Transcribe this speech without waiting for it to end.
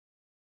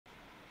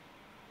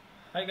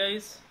Hi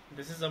guys,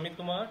 this is Amit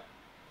Kumar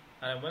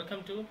and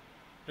welcome to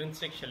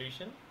Prince Tech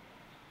Solution.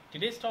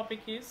 Today's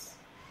topic is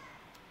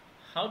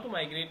how to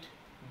migrate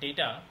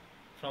data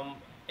from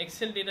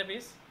Excel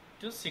database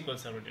to SQL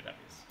Server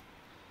database.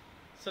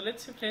 So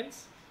let's see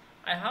friends,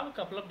 I have a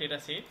couple of data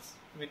sets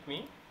with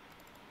me.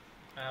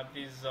 I have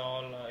these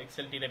all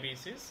Excel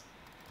databases.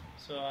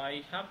 So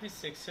I have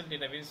this Excel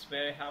database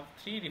where I have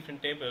three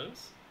different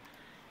tables.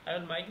 I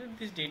will migrate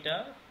this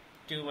data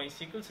to my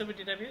SQL Server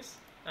database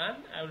and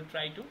I will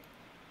try to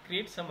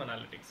create some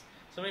analytics.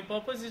 So my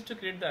purpose is to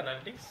create the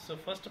analytics. So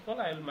first of all,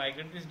 I will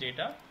migrate this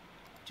data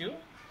to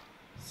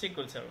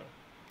SQL Server.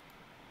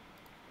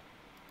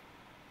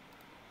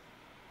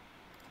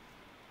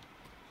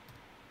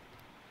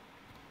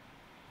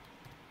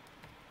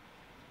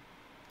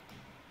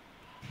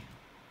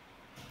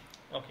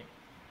 Okay.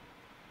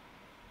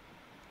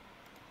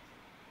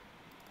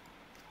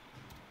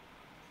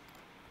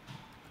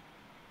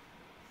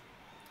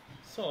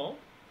 So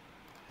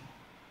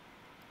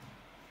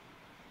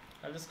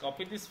I'll just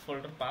copy this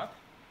folder path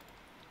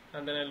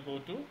and then I'll go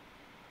to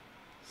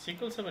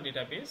SQL Server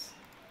database.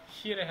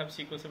 Here I have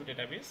SQL Server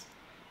database.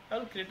 I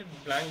will create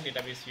a blank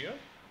database here.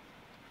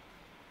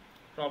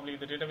 Probably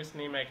the database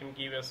name I can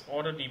give as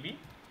order DB.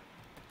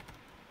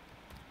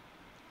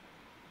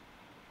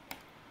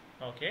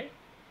 Okay.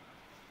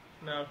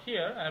 Now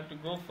here I have to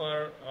go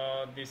for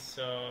this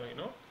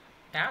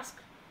task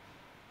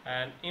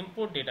and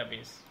import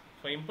database.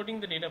 For importing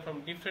the data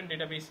from different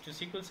database to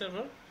SQL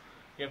Server,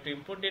 you have to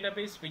import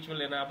database, which will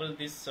enable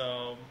this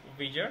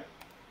widget.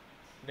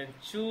 Then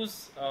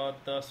choose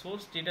the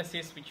source data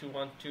sets which you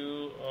want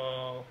to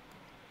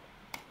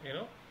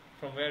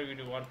from where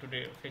you want to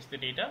fetch the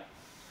data.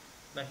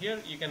 Now here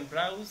you can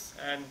browse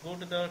and go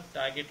to the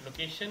target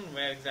location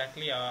where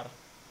exactly our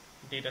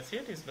data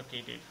set is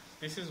located.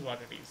 This is what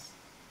it is.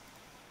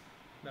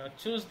 Now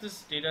choose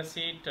this data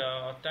set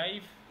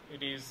type.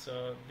 It is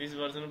this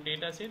version of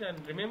data set,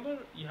 and remember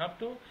you have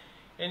to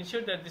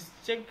ensure that this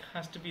check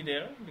has to be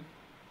there.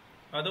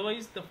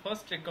 Otherwise the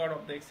first record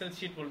of the Excel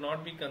sheet will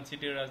not be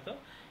considered as the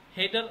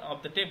header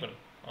of the table.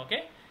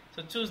 Okay,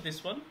 so choose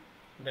this one,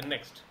 then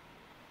next.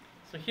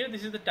 So here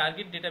this is the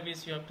target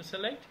database you have to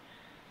select.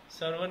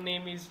 Server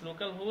name is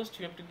localhost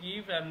you have to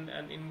give, and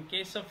in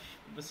case of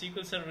the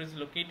SQL Server is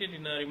located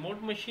in a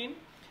remote machine,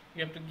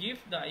 you have to give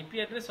the IP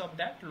address of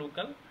that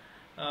local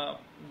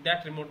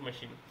that remote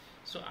machine.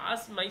 So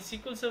as my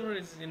SQL Server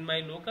is in my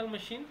local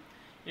machine,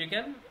 you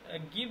can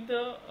give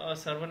the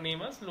server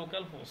name as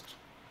localhost,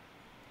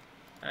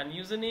 and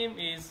username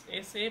is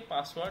SA,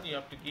 password you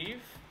have to give,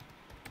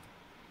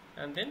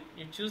 and then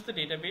you choose the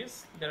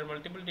database. There are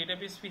multiple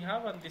databases we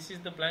have, and this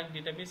is the blank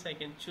database I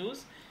can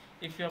choose.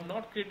 If you have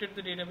not created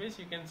the database,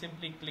 you can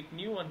simply click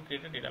new and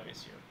create a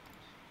database here.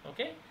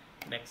 Okay,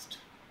 next.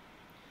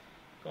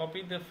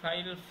 Copy the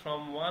file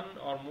from one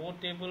or more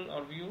table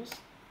or views.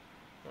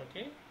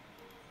 Okay,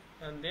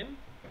 and then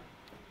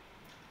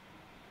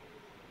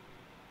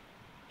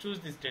choose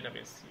this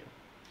database here.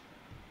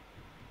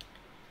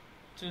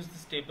 Choose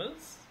these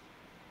tables.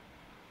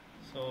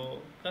 So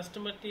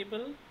customer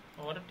table,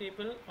 order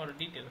table, or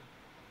detail.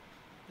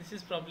 This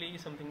is probably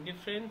something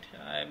different.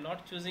 I am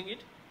not choosing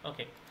it.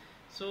 Okay,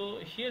 so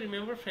here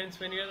remember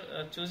friends, when you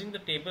are choosing the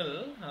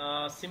table,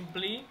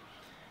 simply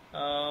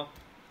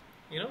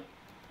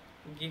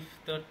give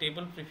the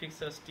table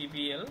prefix as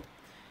TBL.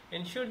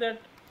 Ensure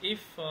that if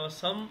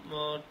some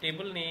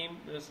table name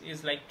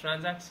is like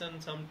transaction,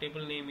 some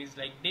table name is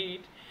like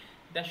date,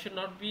 that should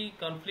not be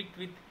conflict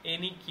with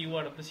any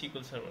keyword of the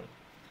SQL Server.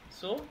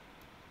 So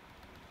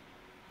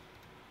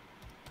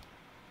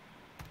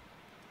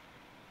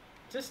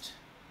just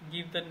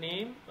give the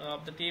name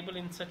of the table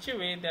in such a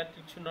way that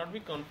it should not be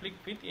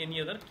conflict with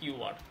any other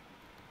keyword.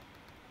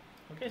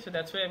 Okay, so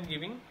that's why I'm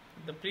giving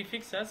the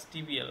prefix as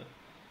TBL.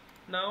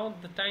 Now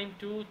the time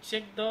to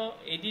check the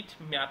edit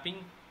mapping.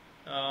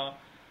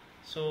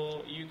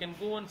 So you can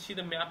go and see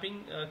the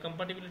mapping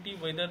compatibility,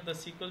 whether the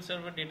SQL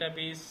Server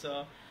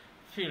database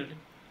field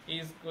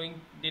is going,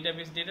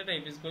 database data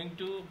type is going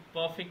to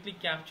perfectly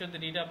capture the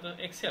data of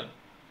the Excel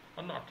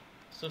or not.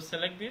 So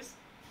select this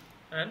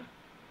and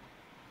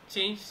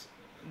change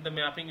the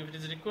mapping if it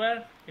is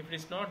required. If it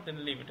is not,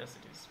 then leave it as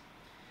it is.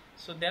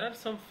 So there are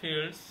some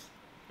fields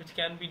which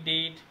can be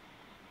date,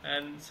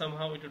 and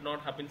somehow it would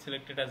not have been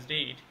selected as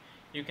date.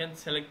 You can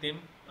select them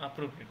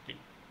appropriately.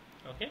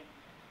 Okay,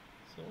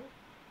 so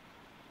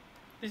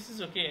this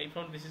is okay. I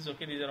found this is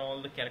okay. These are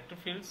all the character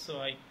fields,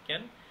 so I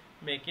can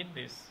make it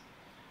this.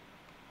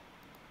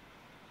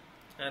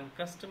 And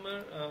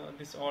customer,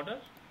 this order,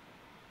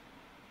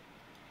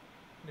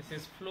 this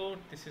is float,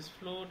 this is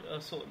float.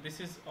 So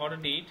this is order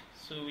date,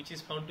 so which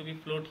is found to be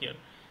float here.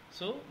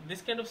 So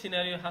this kind of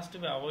scenario has to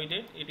be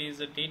avoided. It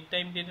is a date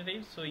time data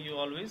type, so you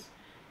always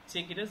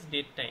check it as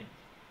date time.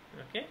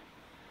 Okay,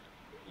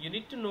 you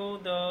need to know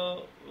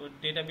the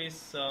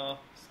database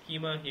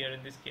schema here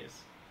in this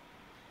case.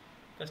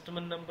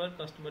 Customer number,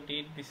 customer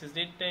date, this is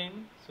date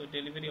time, so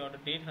delivery order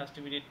date has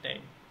to be date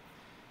time.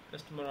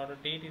 Customer order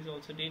date is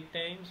also date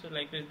time. So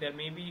likewise there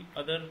may be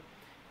other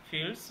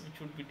fields which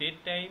would be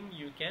date time,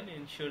 you can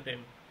ensure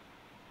them.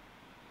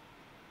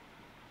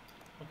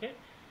 Okay,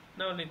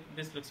 now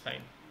this looks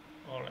fine.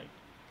 Alright,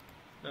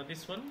 now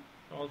this one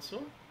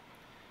also,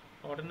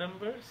 order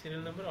number,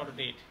 serial number, order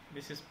date.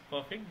 This is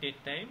perfect.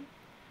 Date time,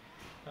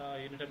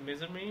 unit of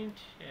measurement,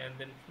 and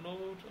then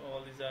float.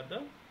 All these are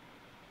the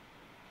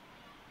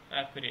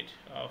accurate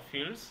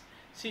fields.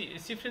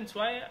 See friends,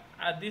 why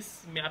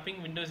this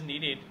mapping window is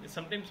needed?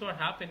 Sometimes what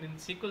happens in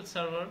SQL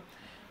Server,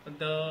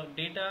 the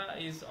data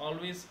is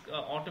always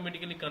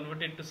automatically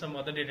converted to some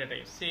other data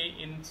type. Say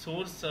in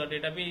source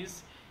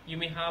database, you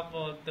may have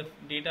the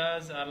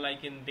data are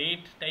like in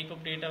date type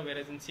of data,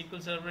 whereas in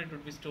SQL Server it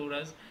would be stored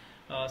as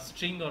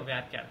string or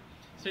varchar.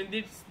 So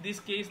in this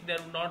case, there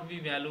will not be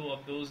value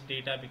of those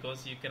data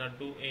because you cannot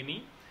do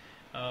any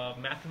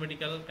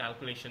mathematical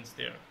calculations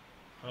there.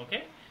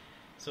 Okay,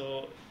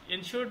 so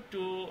ensure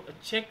to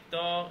check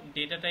the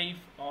data type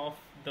of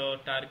the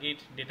target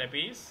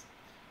database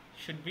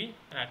should be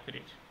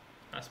accurate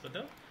as per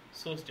the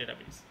source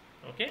database.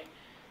 Okay,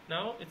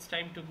 now it's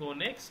time to go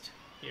next.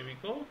 Here we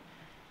go,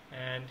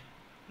 and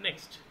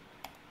next.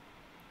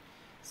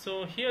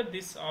 So here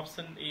this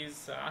option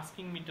is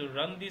asking me to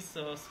run these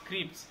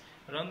scripts,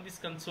 run this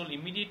console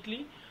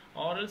immediately,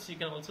 or else you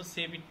can also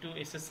save it to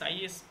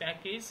SSIS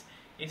package.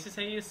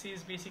 SSIS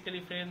is basically,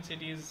 friends,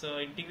 it is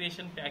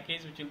integration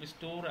package which will be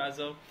stored as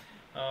a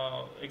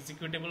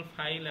executable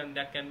file, and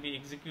that can be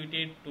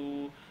executed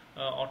to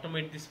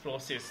automate this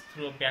process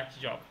through a batch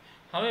job.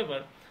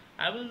 However,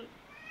 I will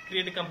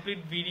create a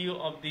complete video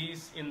of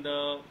these in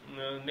the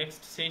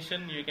next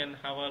session. You can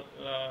have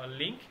a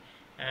link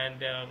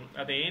and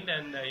at the end,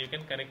 and you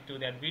can connect to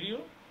that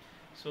video.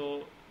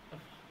 So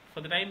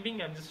for the time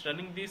being, I'm just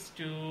running this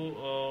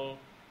to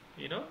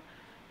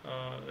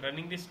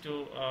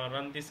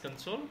run this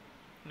console.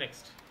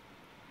 Next,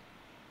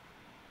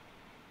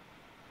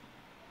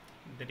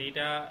 the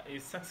data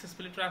is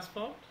successfully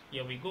transferred.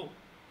 Here we go.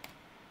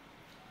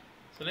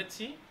 So let's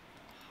see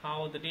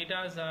how the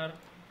data are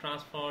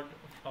transferred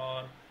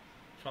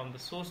from the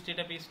source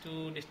database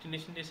to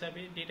destination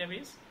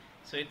database.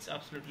 So it's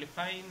absolutely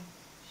fine.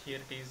 Here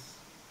it is,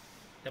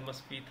 there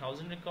must be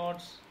 1000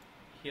 records.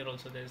 Here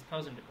also there is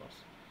 1000 records.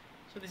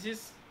 So this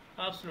is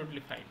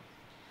absolutely fine.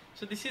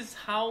 So this is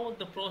how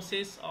the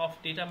process of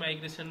data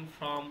migration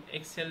from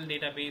Excel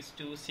database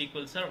to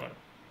SQL Server.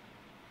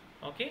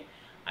 Okay,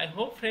 I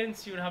hope,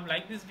 friends, you have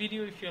liked this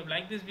video. If you have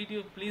liked this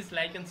video, please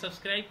like and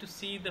subscribe to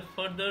see the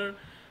further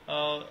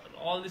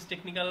all these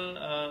technical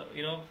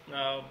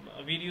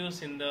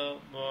videos in the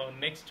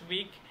next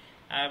week.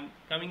 I am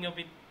coming up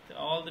with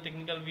all the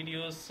technical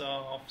videos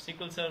of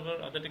SQL Server,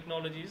 other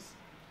technologies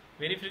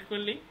very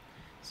frequently.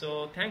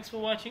 So thanks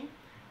for watching.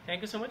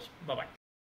 Thank you so much. Bye bye.